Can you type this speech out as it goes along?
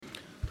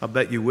I'll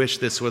bet you wish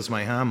this was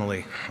my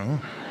homily. Huh?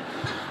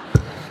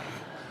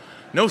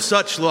 No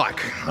such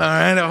luck. All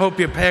right, I hope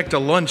you packed a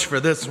lunch for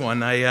this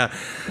one. I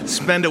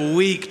spent a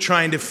week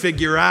trying to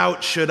figure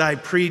out, should I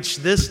preach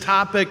this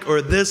topic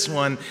or this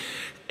one?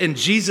 And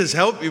Jesus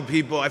help you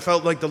people, I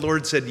felt like the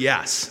Lord said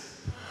yes.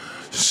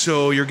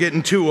 So you're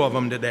getting two of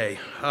them today.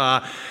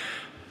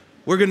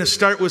 We're going to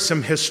start with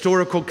some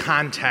historical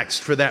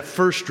context for that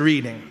first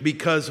reading,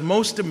 because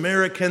most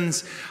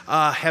Americans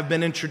have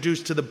been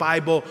introduced to the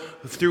Bible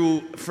through,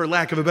 for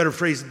lack of a better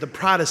phrase, the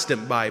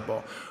Protestant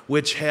Bible,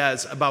 which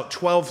has about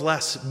 12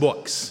 less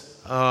books.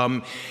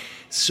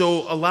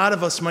 So a lot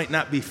of us might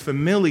not be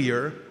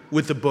familiar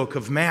with the book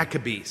of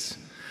Maccabees.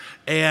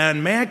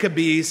 And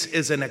Maccabees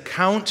is an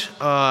account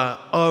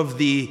of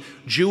the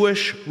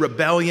Jewish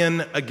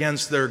rebellion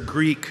against their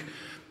Greek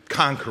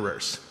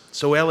conquerors.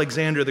 So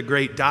Alexander the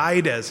Great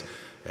died, as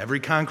every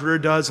conqueror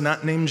does,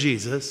 not named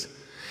Jesus.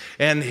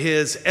 And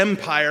his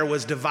empire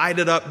was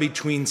divided up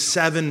between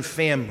 7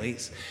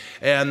 families.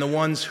 And the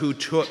ones who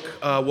took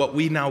what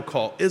we now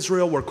call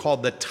Israel were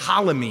called the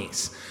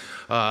Ptolemies.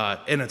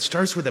 And it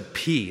starts with a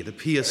P. The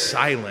P is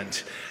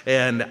silent.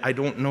 And I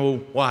don't know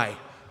why.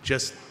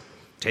 Just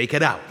take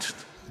it out.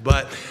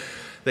 But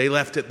they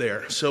left it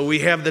there. So we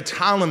have the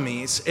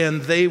Ptolemies,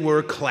 and they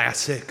were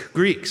classic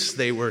Greeks.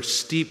 They were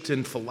steeped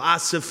in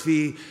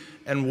philosophy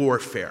and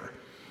warfare.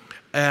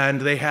 And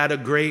they had a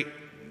great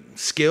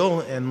skill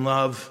and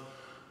love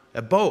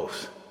at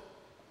both.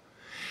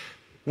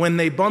 When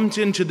they bumped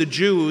into the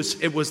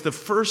Jews, it was the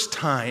first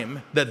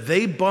time that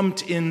they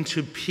bumped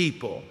into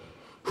people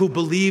who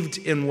believed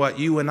in what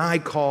you and I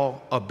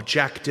call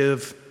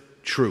objective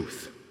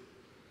truth.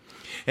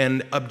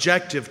 And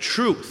objective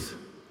truth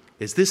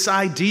is this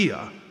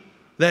idea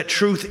that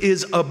truth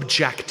is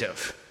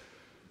objective.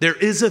 There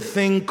is a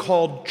thing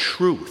called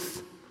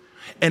truth,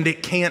 and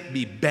it can't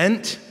be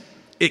bent,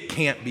 it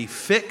can't be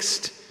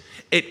fixed,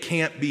 it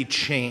can't be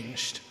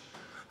changed.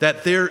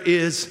 That there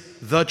is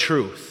the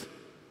truth.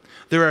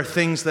 There are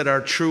things that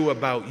are true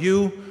about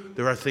you,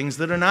 there are things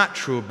that are not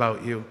true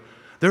about you.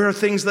 There are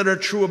things that are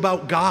true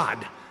about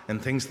God, and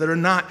things that are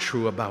not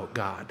true about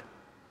God.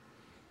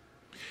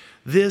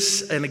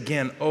 This, and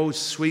again, oh,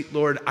 sweet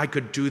Lord, I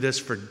could do this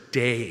for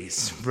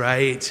days,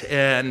 right?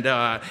 And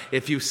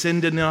if you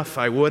sinned enough,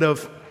 I would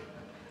have.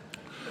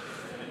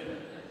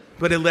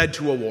 But it led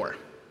to a war.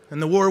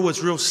 And the war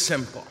was real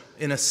simple,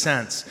 in a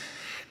sense.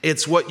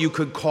 It's what you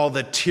could call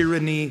the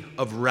tyranny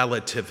of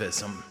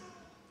relativism.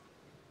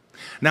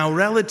 Now,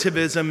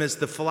 relativism is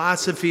the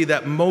philosophy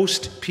that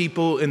most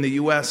people in the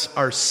U.S.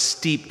 are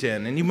steeped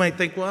in. And you might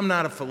think, well, I'm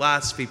not a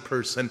philosophy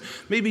person.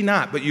 Maybe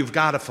not, but you've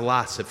got a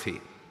philosophy.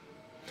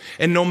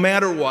 And no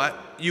matter what,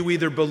 you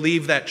either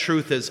believe that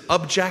truth is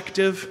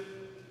objective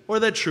or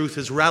that truth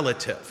is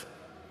relative.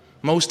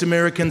 Most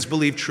Americans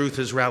believe truth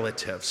is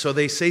relative. So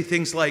they say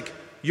things like,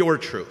 your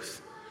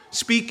truth.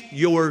 Speak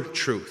your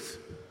truth.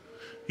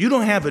 You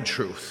don't have a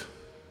truth.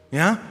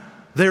 Yeah?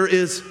 There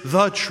is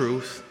the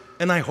truth,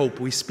 and I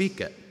hope we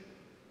speak it.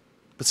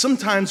 But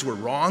sometimes we're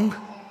wrong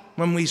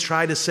when we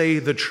try to say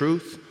the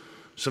truth.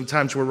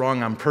 Sometimes we're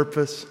wrong on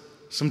purpose.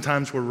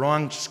 Sometimes we're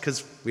wrong just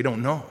because we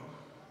don't know.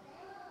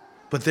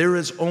 But there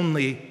is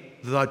only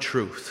the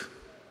truth.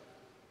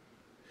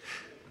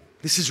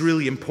 This is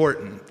really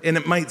important, and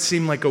it might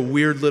seem like a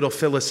weird little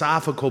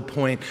philosophical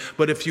point,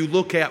 but if you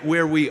look at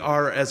where we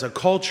are as a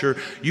culture,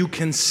 you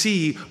can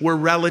see where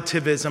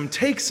relativism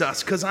takes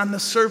us, because on the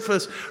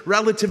surface,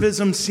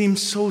 relativism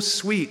seems so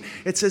sweet.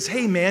 It says,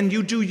 hey man,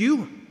 you do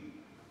you,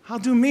 I'll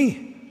do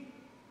me.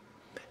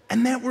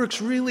 And that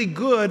works really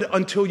good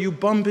until you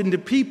bump into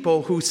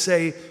people who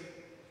say,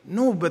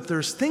 no, but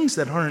there's things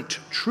that aren't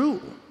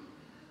true.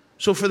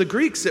 So for the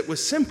Greeks, it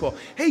was simple.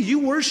 Hey, you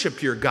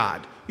worship your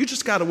God. You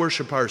just got to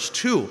worship ours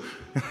too.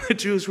 And the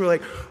Jews were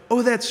like,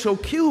 oh, that's so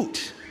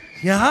cute.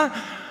 Yeah?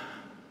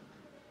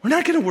 We're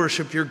not going to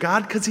worship your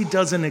God because he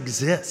doesn't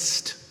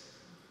exist.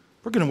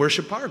 We're going to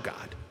worship our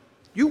God.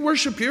 You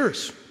worship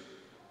yours,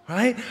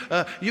 right?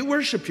 You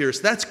worship yours.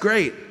 That's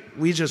great.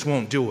 We just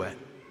won't do it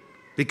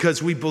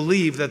because we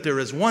believe that there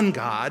is one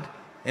God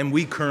and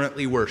we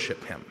currently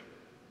worship him.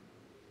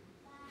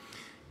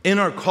 In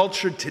our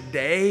culture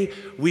today,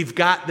 we've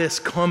got this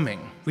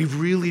coming. We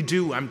really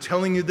do. I'm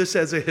telling you this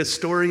as a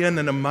historian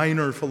and a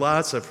minor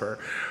philosopher.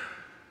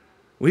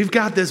 We've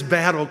got this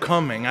battle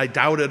coming. I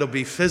doubt it'll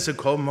be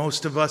physical.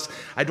 Most of us,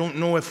 I don't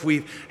know if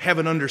we have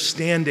an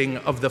understanding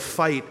of the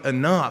fight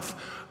enough.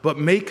 But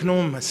make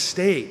no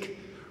mistake,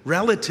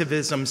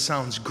 relativism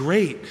sounds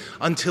great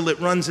until it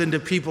runs into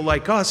people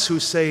like us who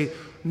say,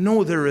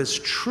 no, there is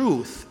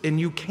truth, and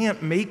you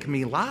can't make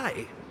me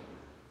lie.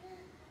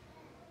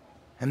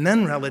 And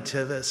then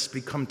relativists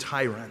become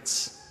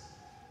tyrants.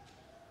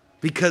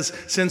 Because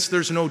since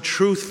there's no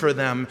truth for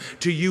them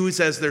to use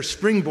as their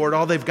springboard,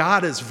 all they've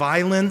got is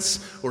violence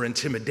or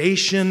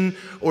intimidation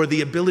or the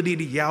ability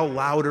to yell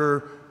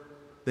louder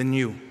than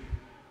you.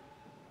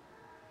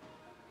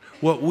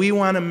 What we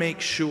want to make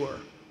sure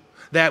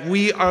that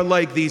we are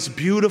like these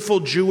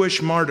beautiful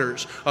Jewish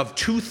martyrs of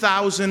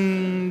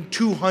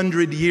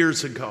 2,200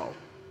 years ago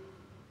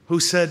who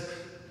said,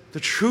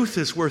 the truth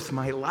is worth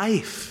my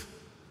life.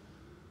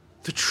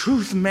 The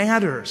truth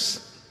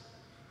matters.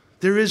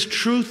 There is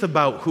truth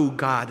about who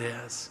God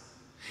is.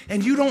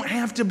 And you don't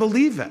have to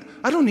believe it.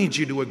 I don't need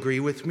you to agree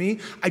with me.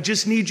 I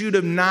just need you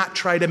to not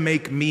try to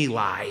make me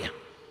lie.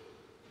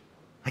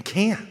 I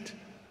can't.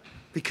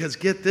 Because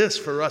get this,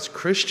 for us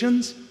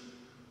Christians,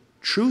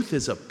 truth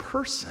is a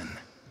person.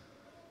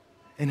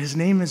 And his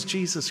name is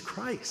Jesus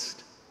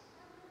Christ.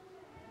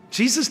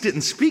 Jesus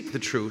didn't speak the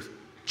truth.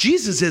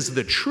 Jesus is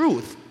the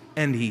truth,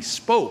 and he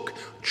spoke.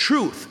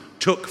 Truth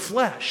took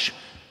flesh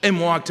and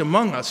walked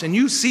among us. And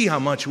you see how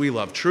much we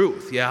love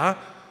truth, yeah?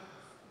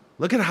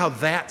 Look at how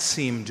that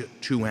seemed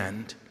to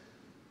end.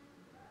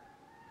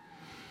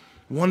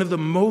 One of the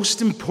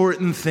most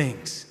important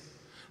things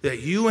that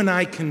you and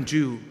I can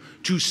do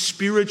to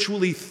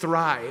spiritually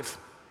thrive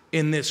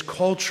in this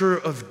culture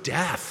of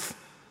death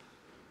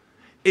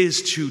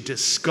is to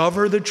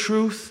discover the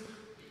truth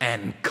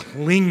and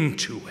cling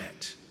to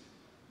it.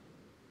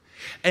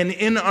 And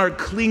in our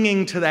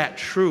clinging to that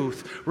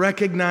truth,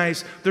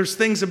 recognize there are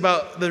things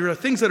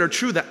that are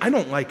true that I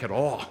don't like at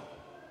all.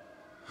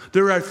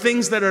 There are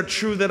things that are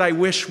true that I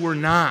wish were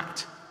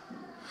not.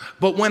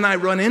 But when I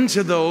run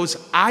into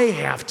those, I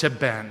have to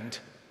bend,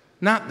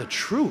 not the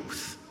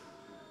truth,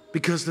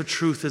 because the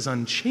truth is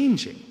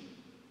unchanging.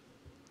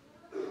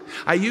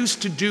 I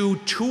used to do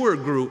tour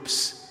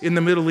groups in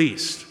the Middle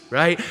East,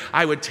 right?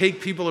 I would take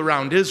people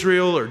around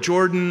Israel or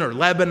Jordan or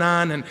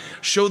Lebanon and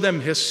show them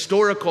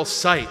historical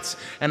sites.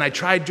 And I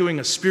tried doing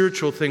a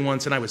spiritual thing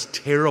once, and I was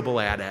terrible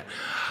at it.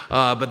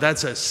 But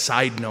that's a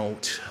side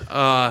note.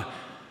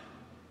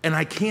 And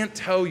I can't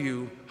tell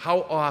you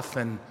how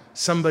often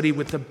somebody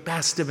with the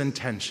best of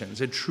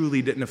intentions, it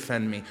truly didn't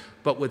offend me,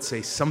 but would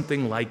say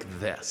something like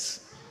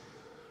this.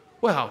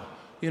 Well,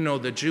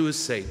 the Jews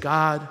say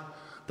God,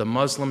 the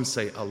Muslims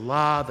say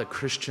Allah, the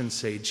Christians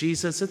say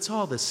Jesus. It's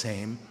all the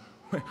same.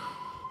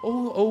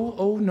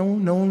 Oh,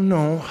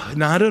 no,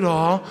 not at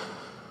all.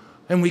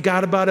 And we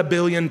got about 1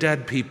 billion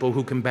dead people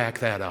who can back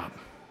that up.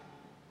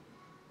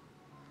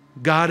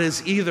 God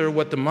is either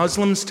what the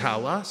Muslims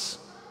tell us,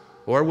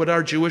 or what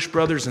our Jewish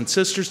brothers and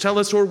sisters tell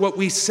us, or what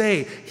we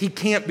say. He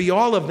can't be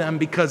all of them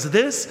because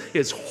this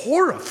is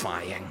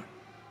horrifying.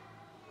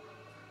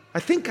 I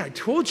think I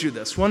told you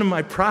this. One of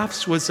my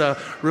profs was a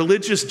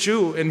religious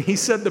Jew, and he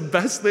said the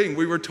best thing.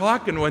 We were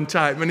talking one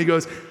time, and he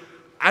goes,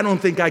 I don't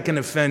think I can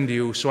offend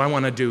you, so I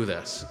want to do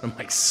this. I'm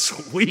like,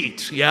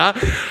 sweet, yeah?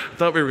 I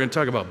thought we were going to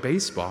talk about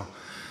baseball.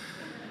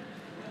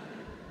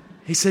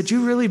 He said,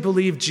 you really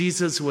believe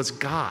Jesus was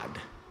God?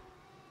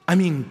 I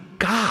mean,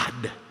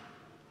 God.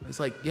 I was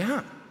like,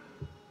 yeah.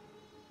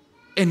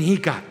 And he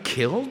got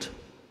killed?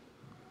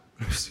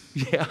 I was,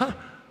 yeah.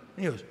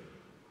 And he goes,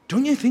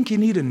 don't you think you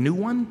need a new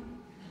one?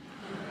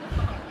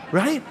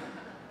 Right?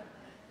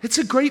 It's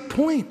a great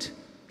point.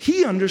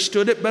 He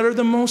understood it better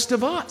than most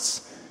of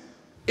us.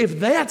 If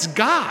that's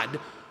God,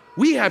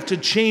 we have to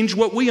change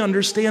what we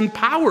understand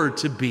power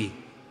to be.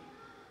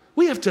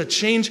 We have to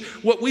change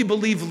what we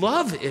believe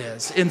love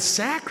is and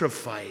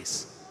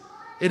sacrifice.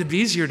 It'd be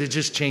easier to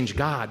just change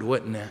God,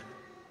 wouldn't it?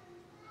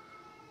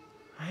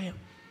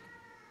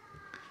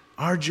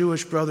 Our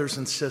Jewish brothers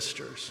and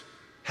sisters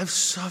have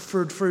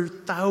suffered for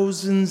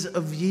thousands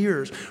of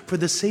years for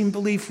the same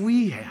belief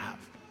we have.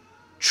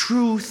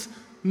 Truth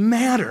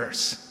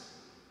matters.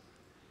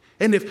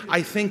 And if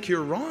I think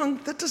you're wrong,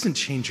 that doesn't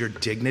change your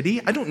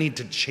dignity. I don't need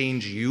to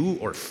change you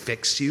or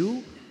fix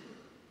you.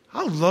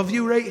 I'll love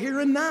you right here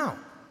and now.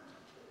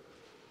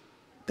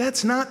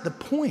 That's not the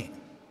point.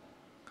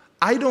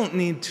 I don't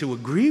need to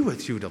agree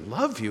with you to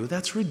love you.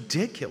 That's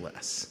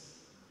ridiculous.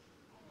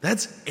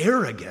 That's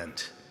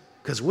arrogant.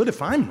 Because what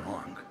if I'm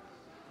wrong?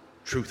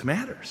 Truth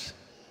matters.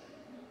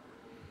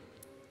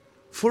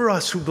 For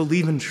us who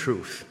believe in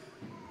truth,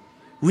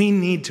 we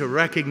need to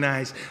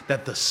recognize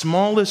that the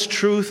smallest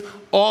truth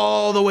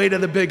all the way to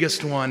the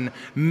biggest one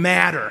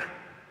matter.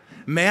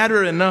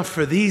 Matter enough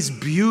for these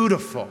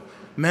beautiful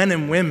men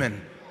and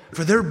women,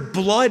 for their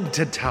blood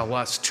to tell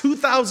us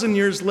 2,000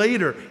 years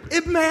later,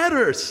 it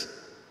matters.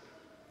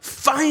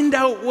 Find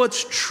out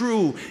what's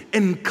true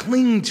and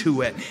cling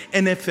to it.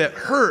 And if it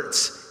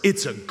hurts,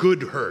 it's a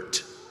good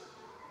hurt.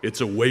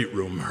 It's a weight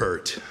room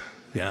hurt.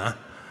 Yeah?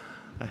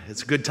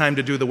 It's a good time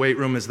to do the weight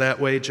room is that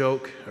way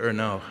joke, or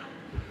no?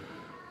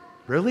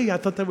 Really? I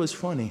thought that was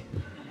funny.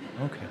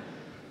 Okay.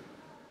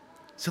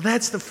 So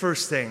that's the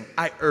first thing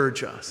I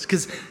urge us,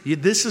 because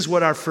this is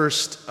what our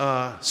first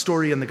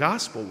story in the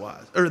gospel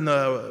was, or in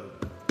the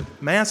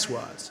Mass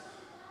was.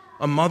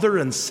 A mother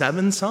and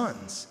 7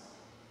 sons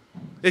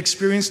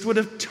experienced what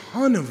a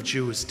ton of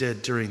Jews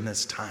did during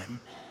this time.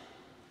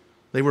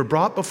 They were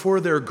brought before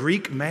their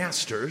Greek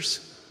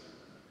masters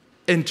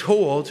and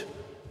told,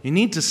 you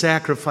need to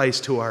sacrifice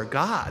to our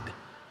God.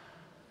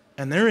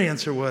 And their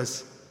answer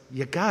was,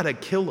 you gotta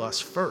kill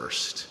us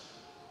first.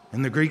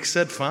 And the Greeks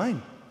said,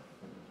 fine.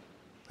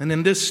 And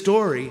in this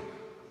story,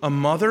 a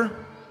mother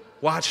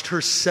watched her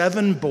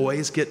 7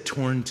 boys get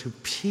torn to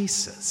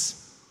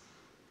pieces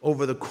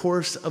over the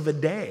course of a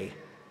day.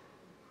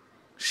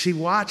 She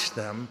watched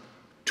them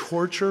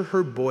torture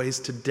her boys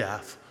to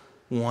death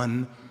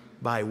one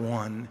by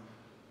one.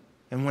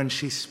 And when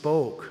she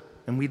spoke,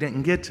 and we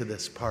didn't get to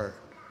this part,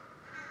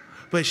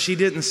 but she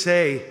didn't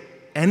say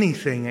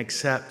anything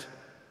except,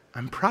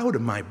 I'm proud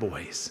of my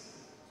boys.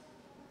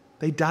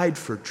 They died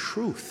for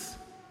truth.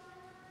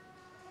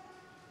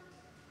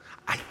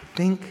 I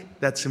think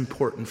that's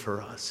important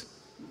for us.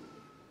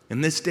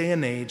 In this day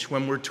and age,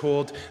 when we're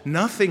told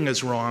nothing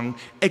is wrong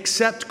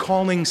except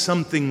calling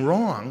something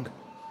wrong,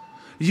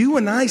 you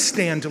and I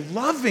stand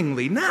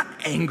lovingly, not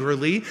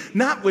angrily,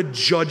 not with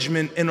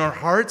judgment in our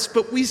hearts,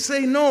 but we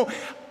say, no,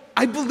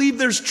 I believe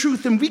there's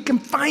truth and we can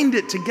find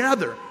it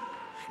together.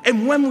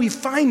 And when we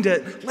find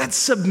it, let's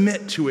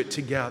submit to it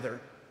together.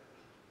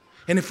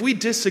 And if we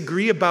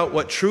disagree about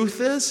what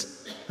truth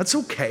is, that's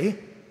okay.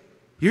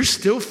 You're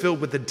still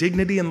filled with the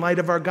dignity and light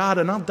of our God,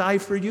 and I'll die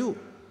for you.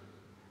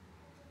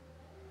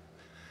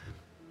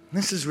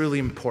 This is really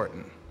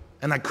important,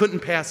 and I couldn't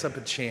pass up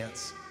a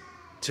chance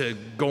to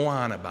go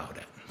on about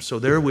it. So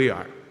there we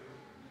are.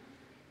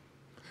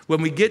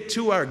 When we get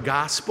to our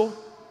gospel,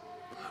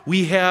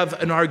 we have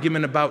an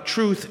argument about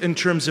truth in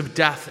terms of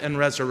death and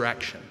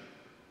resurrection.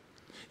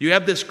 You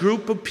have this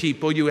group of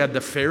people. You had the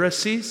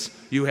Pharisees,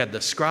 you had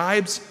the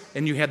scribes,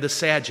 and you had the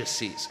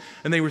Sadducees.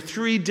 And they were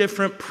three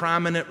different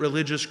prominent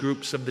religious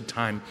groups of the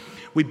time.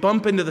 We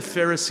bump into the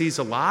Pharisees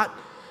a lot,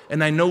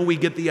 and I know we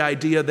get the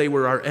idea they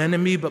were our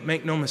enemy, but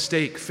make no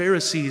mistake,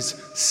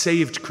 Pharisees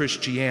saved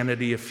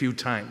Christianity a few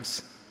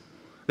times.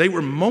 They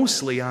were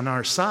mostly on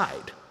our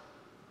side.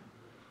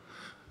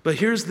 But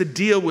here's the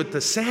deal with the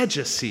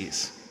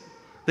Sadducees.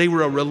 They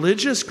were a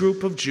religious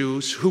group of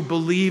Jews who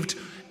believed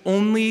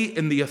only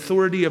in the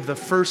authority of the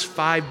first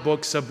 5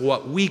 books of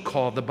what we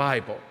call the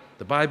Bible.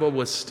 The Bible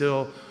was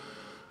still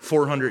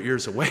 400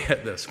 years away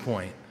at this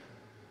point.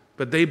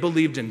 But they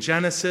believed in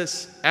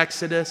Genesis,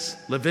 Exodus,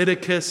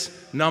 Leviticus,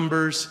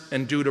 Numbers,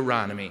 and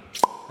Deuteronomy.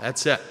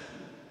 That's it.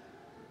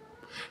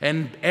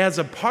 And as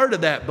a part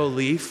of that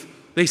belief,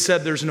 they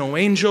said there's no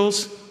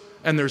angels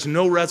and there's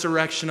no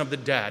resurrection of the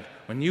dead.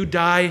 When you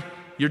die,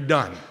 you're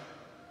done.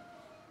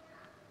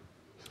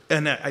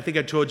 And I think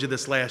I told you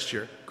this last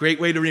year. Great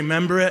way to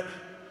remember it.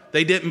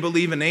 They didn't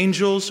believe in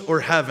angels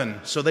or heaven,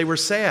 so they were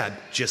sad.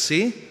 Did you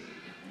see?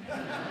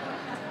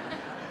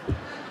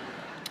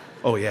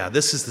 Oh yeah,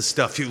 this is the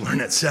stuff you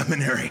learn at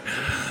seminary.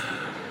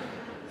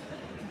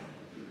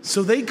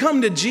 So they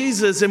come to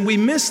Jesus, and we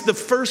miss the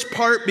first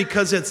part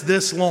because it's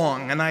this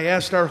long. And I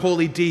asked our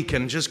holy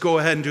deacon, just go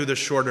ahead and do the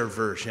shorter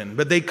version.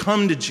 But they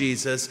come to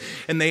Jesus,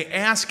 and they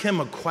ask him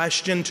a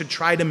question to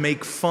try to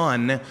make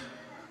fun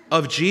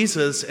of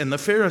Jesus and the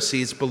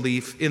Pharisees'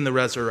 belief in the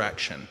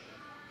resurrection.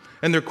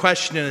 And their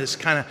question is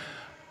kind of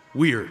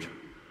weird.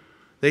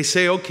 They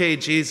say, okay,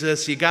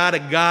 Jesus, you got a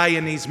guy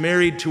and he's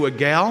married to a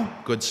gal.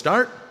 Good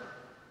start.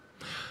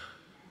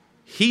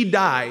 He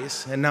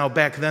dies, and now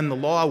back then the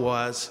law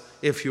was,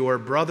 if your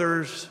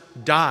brothers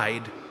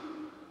died,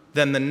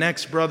 then the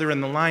next brother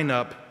in the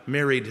lineup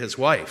married his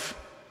wife.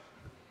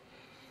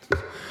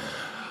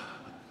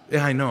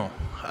 Yeah, I know.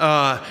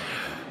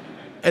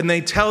 And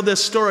they tell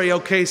this story,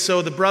 okay,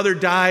 so the brother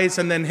dies,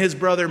 and then his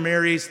brother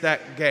marries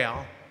that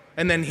gal.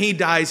 And then he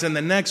dies, and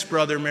the next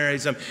brother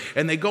marries him.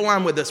 And they go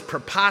on with this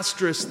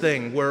preposterous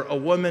thing where a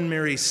woman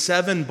marries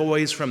 7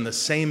 boys from the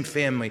same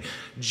family.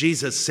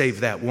 Jesus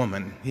saved that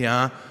woman,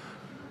 yeah?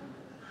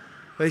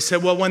 They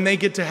said, well, when they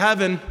get to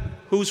heaven,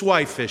 whose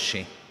wife is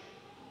she?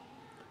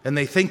 And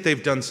they think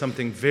they've done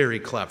something very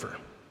clever.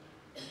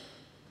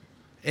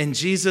 And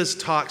Jesus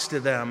talks to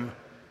them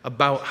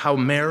about how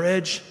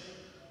marriage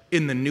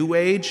in the new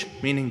age,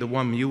 meaning the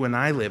one you and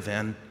I live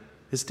in,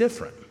 is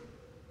different.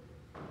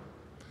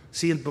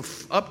 See,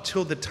 up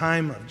till the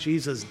time of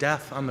Jesus'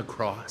 death on the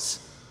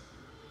cross,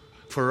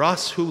 for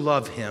us who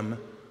love him,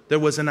 there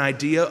was an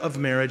idea of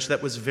marriage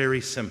that was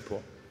very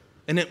simple.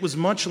 And it was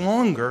much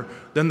longer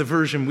than the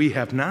version we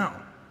have now.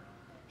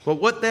 But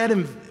what that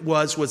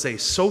was a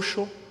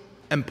social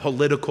and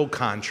political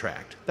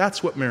contract.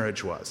 That's what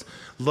marriage was.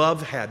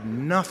 Love had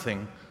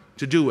nothing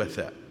to do with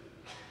it.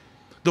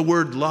 The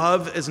word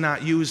love is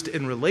not used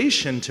in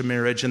relation to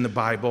marriage in the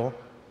Bible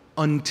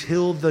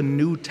until the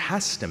New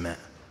Testament.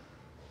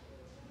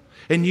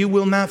 And you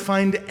will not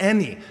find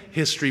any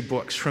history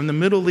books from the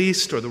Middle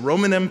East or the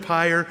Roman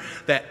Empire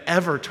that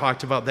ever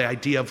talked about the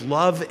idea of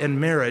love and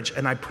marriage,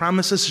 and I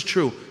promise this is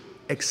true,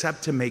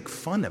 except to make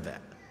fun of it.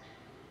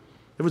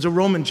 There was a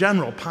Roman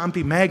general,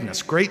 Pompey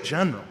Magnus, great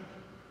general.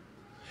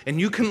 And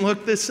you can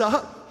look this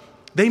up.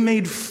 They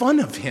made fun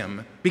of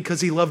him because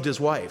he loved his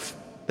wife.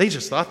 They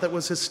just thought that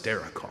was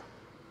hysterical.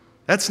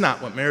 That's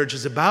not what marriage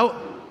is about.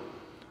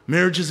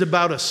 Marriage is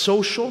about a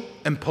social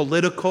and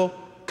political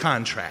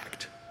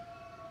contract.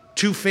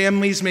 2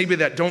 families maybe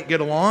that don't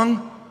get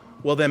along,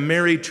 well, then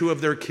marry 2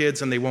 of their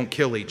kids and they won't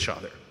kill each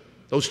other.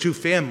 Those 2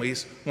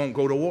 families won't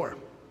go to war.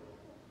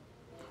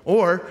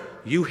 Or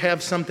you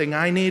have something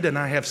I need and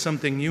I have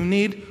something you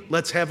need.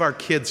 Let's have our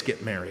kids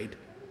get married.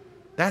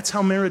 That's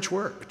how marriage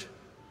worked.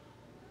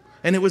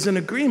 And it was an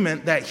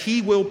agreement that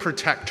he will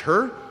protect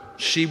her,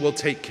 she will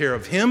take care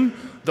of him,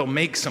 They'll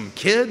make some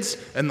kids,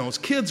 and those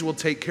kids will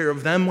take care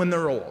of them when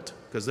they're old,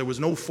 because there was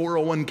no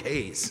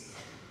 401ks,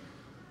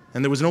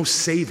 and there was no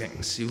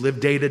savings. You live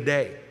day to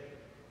day.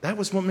 That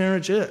was what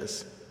marriage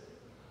is.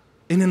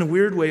 And in a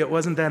weird way, it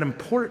wasn't that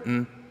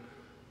important,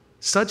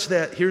 such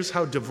that here's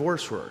how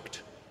divorce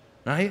worked,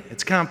 right?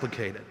 It's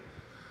complicated.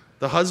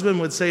 The husband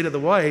would say to the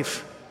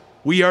wife,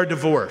 "We are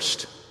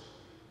divorced."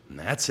 And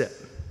that's it.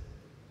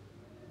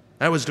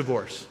 That was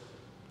divorce.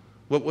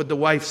 What would the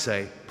wife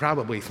say?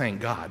 Probably,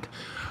 "Thank God."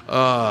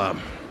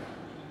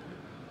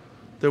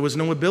 There was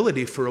no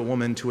ability for a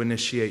woman to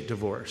initiate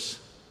divorce.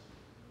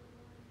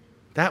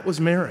 That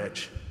was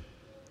marriage.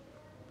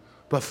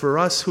 But for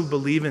us who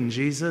believe in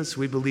Jesus,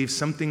 we believe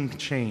something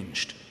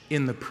changed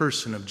in the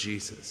person of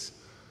Jesus.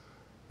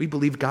 We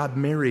believe God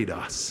married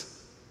us.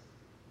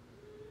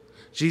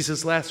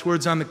 Jesus' last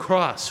words on the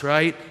cross,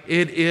 right?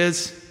 It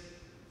is,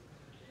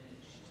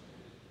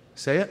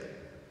 say it,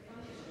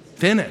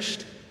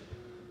 finished.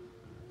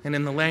 And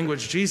in the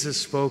language Jesus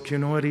spoke, you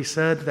know what he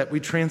said that we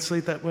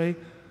translate that way?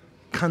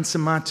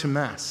 Consummatum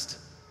est.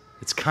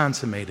 It's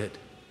consummated.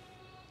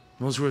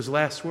 Those were his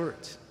last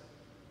words.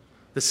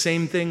 The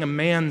same thing a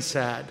man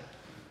said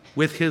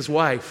with his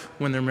wife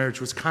when their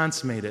marriage was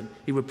consummated.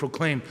 He would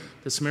proclaim,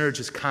 "This marriage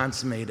is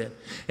consummated."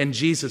 And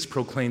Jesus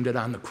proclaimed it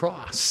on the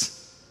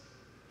cross.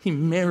 He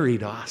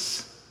married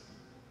us.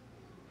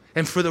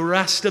 And for the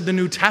rest of the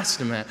New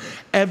Testament,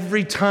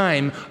 every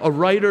time a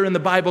writer in the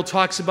Bible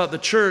talks about the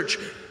church,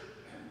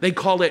 they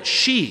call it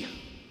she,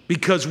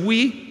 because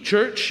we,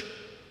 church,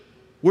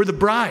 we're the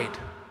bride.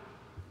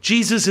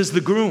 Jesus is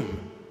the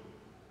groom.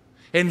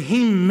 And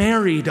he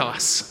married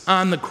us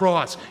on the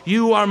cross.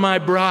 "You are my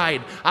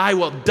bride. I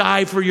will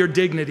die for your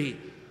dignity.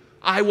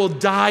 I will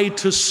die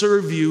to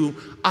serve you.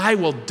 I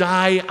will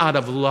die out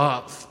of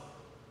love."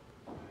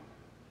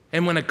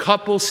 And when a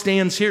couple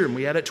stands here, and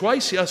we had it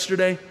twice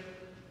yesterday,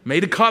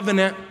 made a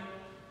covenant,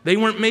 they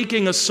weren't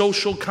making a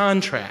social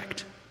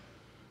contract.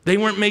 They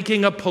weren't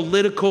making a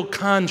political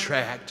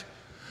contract.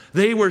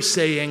 They were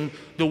saying,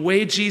 "The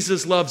way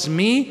Jesus loves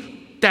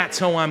me, that's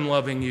how I'm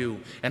loving you.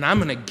 And I'm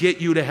going to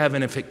get you to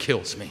heaven if it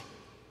kills me."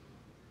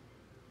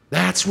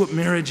 That's what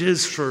marriage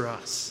is for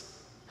us.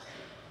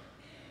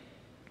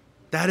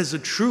 That is a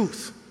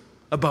truth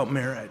about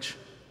marriage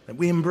that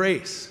we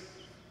embrace.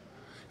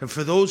 And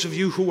for those of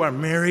you who are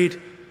married,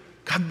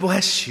 God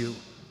bless you.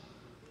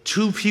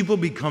 Two people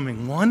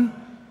becoming one.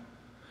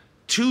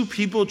 Two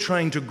people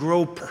trying to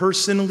grow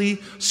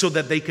personally so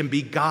that they can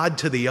be God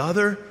to the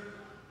other.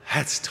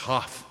 That's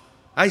tough.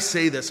 I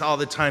say this all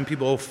the time.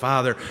 People, "Oh,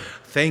 Father,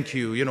 thank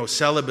you.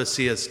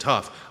 Celibacy is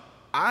tough."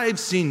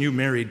 I've seen you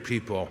married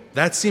people.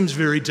 That seems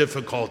very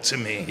difficult to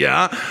me,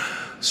 yeah?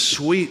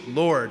 Sweet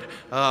Lord.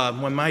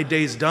 When my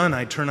day's done,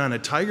 I turn on a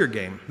Tiger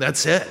game.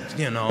 That's it,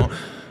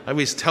 I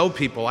always tell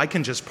people I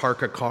can just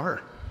park a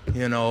car.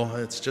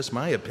 It's just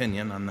my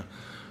opinion on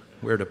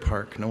where to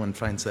park. No one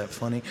finds that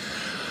funny.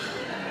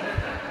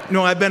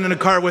 I've been in a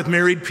car with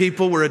married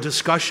people where a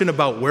discussion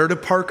about where to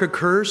park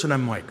occurs, and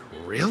I'm like,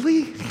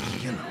 really?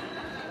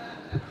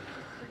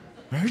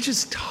 Marriage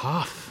is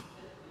tough.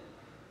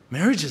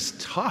 Marriage is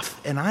tough,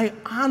 and I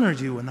honor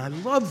you, and I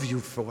love you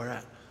for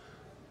it.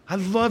 I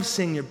love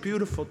seeing your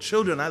beautiful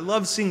children. I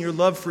love seeing your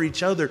love for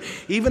each other,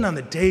 even on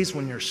the days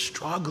when you're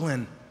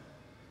struggling,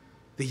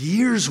 the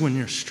years when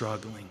you're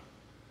struggling.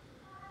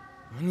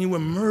 When you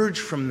emerge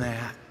from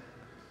that,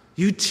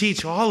 you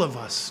teach all of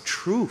us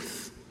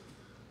truth.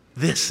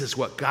 This is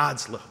what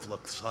God's love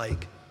looks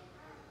like.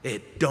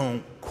 It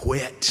don't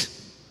quit.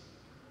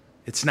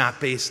 It's not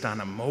based on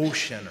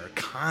emotion or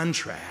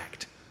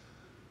contract.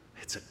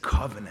 It's a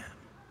covenant.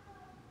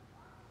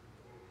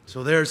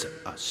 So there's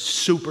a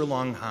super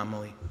long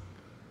homily.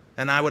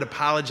 And I would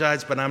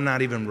apologize, but I'm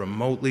not even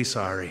remotely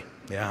sorry.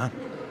 Yeah?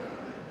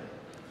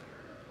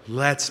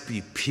 Let's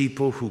be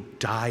people who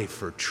die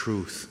for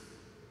truth.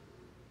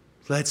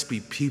 Let's be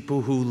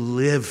people who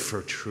live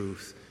for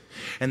truth.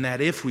 And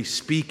that if we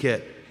speak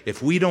it,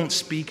 if we don't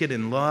speak it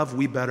in love,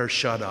 we better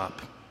shut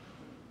up.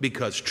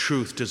 Because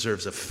truth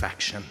deserves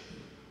affection.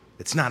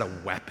 It's not a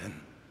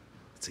weapon.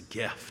 It's a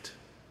gift.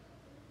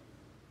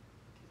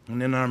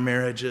 And in our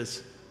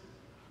marriages,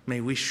 may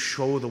we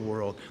show the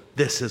world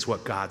this is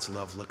what God's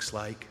love looks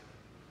like.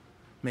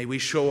 May we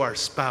show our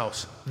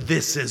spouse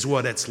this is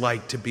what it's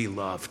like to be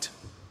loved.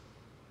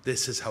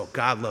 This is how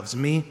God loves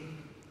me.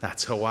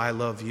 That's how I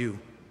love you.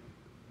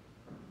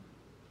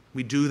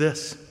 We do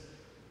this,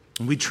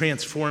 and we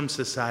transform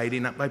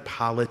society not by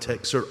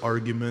politics or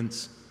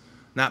arguments,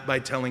 not by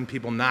telling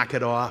people knock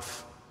it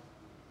off,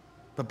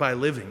 but by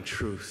living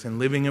truth and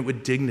living it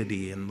with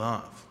dignity and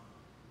love.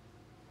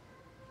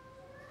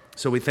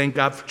 So we thank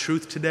God for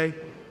truth today.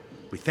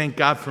 We thank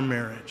God for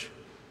marriage.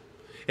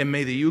 And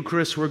may the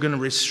Eucharist we're going to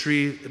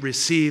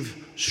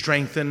receive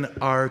strengthen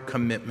our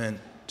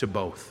commitment to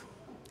both.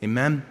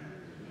 Amen?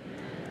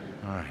 Amen.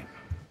 All right.